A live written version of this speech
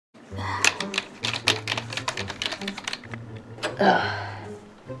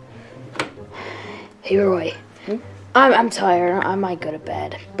Hey Roy, I'm tired. I might go to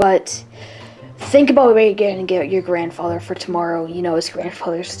bed, but think about where you're going to get your grandfather for tomorrow. You know, it's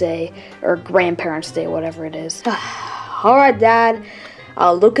Grandfather's Day or Grandparents' Day, whatever it is. All right, Dad.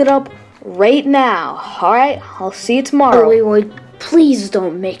 I'll look it up right now. All right, I'll see you tomorrow. Wait, please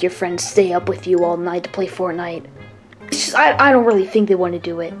don't make your friends stay up with you all night to play Fortnite. It's just, I don't really think they want to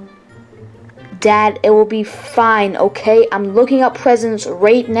do it. Dad, it will be fine, okay? I'm looking up presents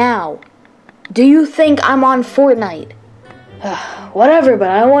right now. Do you think I'm on Fortnite? Whatever, but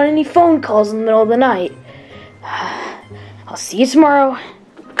I don't want any phone calls in the middle of the night. I'll see you tomorrow.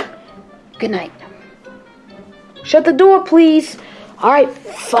 Good night. Shut the door, please. Alright,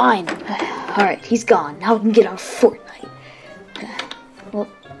 fine. Alright, he's gone. Now we can get on Fortnite. Well,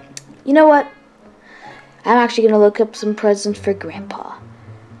 you know what? I'm actually going to look up some presents for Grandpa.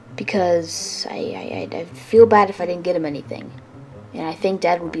 Because I feel bad if I didn't get him anything. And I think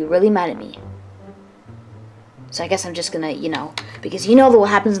Dad would be really mad at me. So I guess I'm just gonna, because you know that what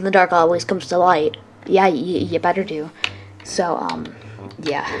happens in the dark always comes to light. Yeah, you better do. So,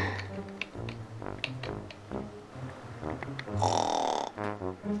 yeah.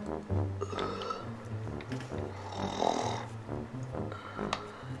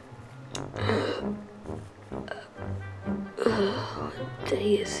 What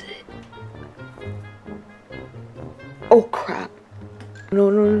day is it? Oh, crap.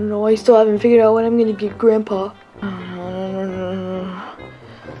 No, I still haven't figured out what I'm gonna get Grandpa. No.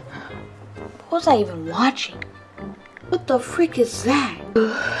 What was I even watching? What the freak is that?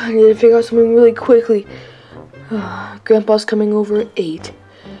 I need to figure out something really quickly. Grandpa's coming over at 8.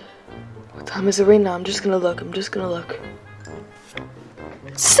 What time is it right now? I'm just gonna look.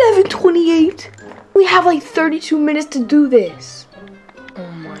 7:28! We have like 32 minutes to do this.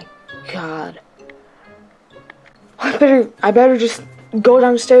 Oh my god. I better just go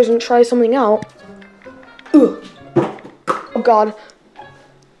downstairs and try something out. Ugh. Oh god.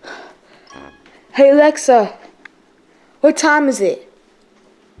 Hey Alexa, what time is it?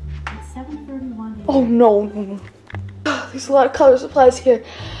 It's 7:31. Oh no. There's a lot of color supplies here.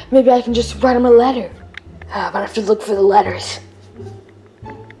 Maybe I can just write him a letter. But I have to look for the letters.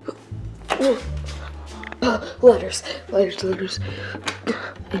 Letters.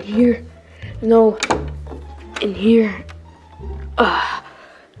 In here. No. In here.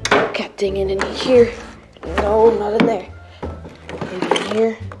 God dang it, in here. No, not in there. Maybe in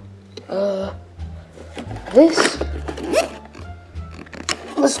here. This.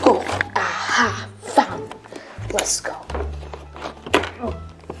 Let's go. Aha, found. Let's go.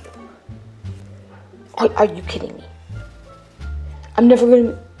 Are you kidding me? I'm never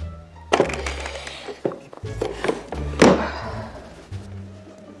gonna...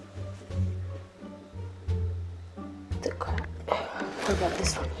 What about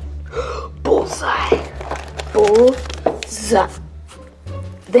this one? Bullseye. Bullseye.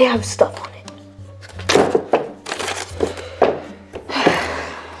 They have stuff on it.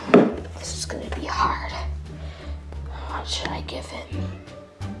 This is gonna be hard. What should I give him?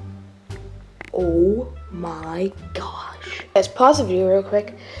 Oh my gosh. Guys, pause the video real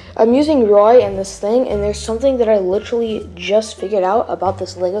quick. I'm using Roy and this thing, and there's something that I literally just figured out about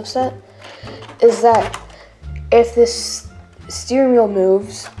this Lego set. Is that if this steering wheel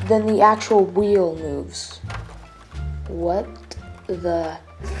moves, then the actual wheel moves. What the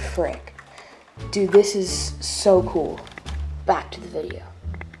frick? Dude, this is so cool. Back to the video.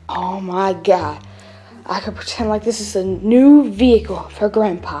 Oh my god. I could pretend like this is a new vehicle for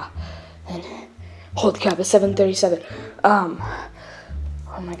Grandpa. And holy crap, it's 7:37.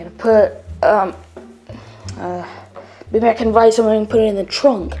 What am I gonna put? Maybe I can write something and put it in the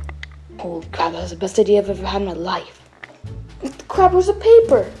trunk. Holy crap, that was the best idea I've ever had in my life. What the crap was the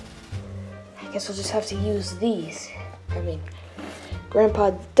paper? I guess we'll just have to use these. I mean,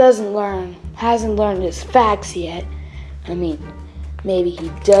 Grandpa hasn't learned his facts yet. I mean, maybe he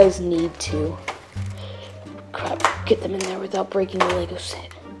does need to. Crap, get them in there without breaking the Lego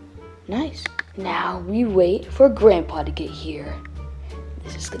set. Nice. Now we wait for Grandpa to get here.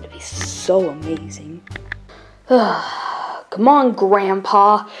 This is gonna be so amazing. Come on,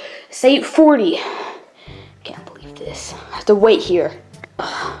 Grandpa. It's 8:40. Can't believe this. I have to wait here.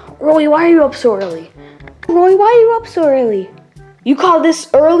 Roy, why are you up so early? You call this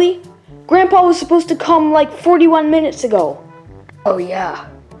early? Grandpa was supposed to come like 41 minutes ago. Oh yeah.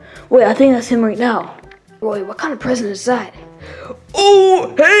 Wait, I think that's him right now. Roy, what kind of present is that?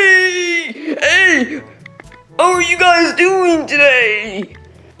 Oh, hey! How are you guys doing today?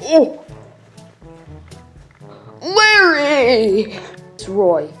 Oh, Larry! It's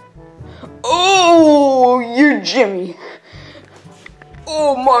Roy. Oh, you're Jimmy.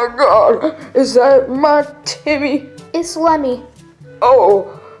 Oh my God, is that my Timmy? It's Lemmy.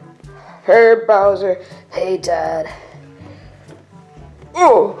 Oh, hey Bowser. Hey, Dad.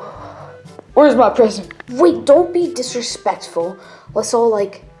 Oh, where's my present? Wait, don't be disrespectful. Let's all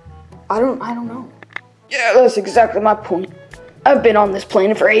like, I don't know. Yeah, that's exactly my point. I've been on this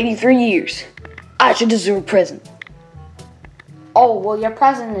planet for 83 years. I should deserve a present. Oh, well, your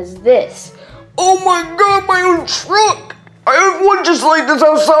present is this. Oh my God, my own truck! I have one just like this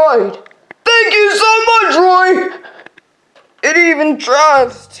outside. Thank you so much, Roy! It even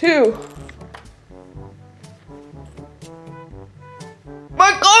drives, too.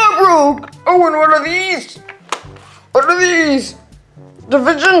 My car broke! Oh, and what are these? What are these?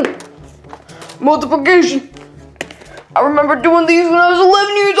 Division. Multiplication. I remember doing these when I was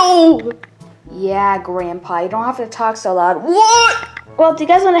 11 years old. Yeah, Grandpa, you don't have to talk so loud. What? Well, do you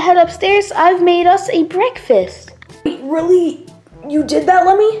guys want to head upstairs? I've made us a breakfast. Wait, really? You did that,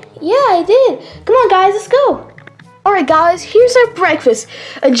 Lemmy? Yeah, I did. Come on, guys, let's go. All right, guys, here's our breakfast.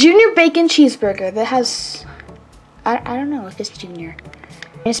 A junior bacon cheeseburger that has, I don't know if it's junior.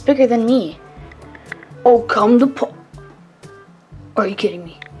 It's bigger than me. Oh, come to Are you kidding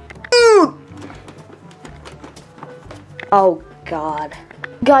me? Dude! Oh, God.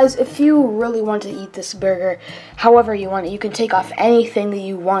 Guys, if you really want to eat this burger, however you want it, you can take off anything that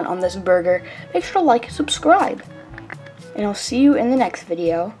you want on this burger. Make sure to like and subscribe. And I'll see you in the next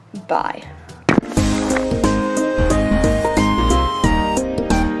video. Bye.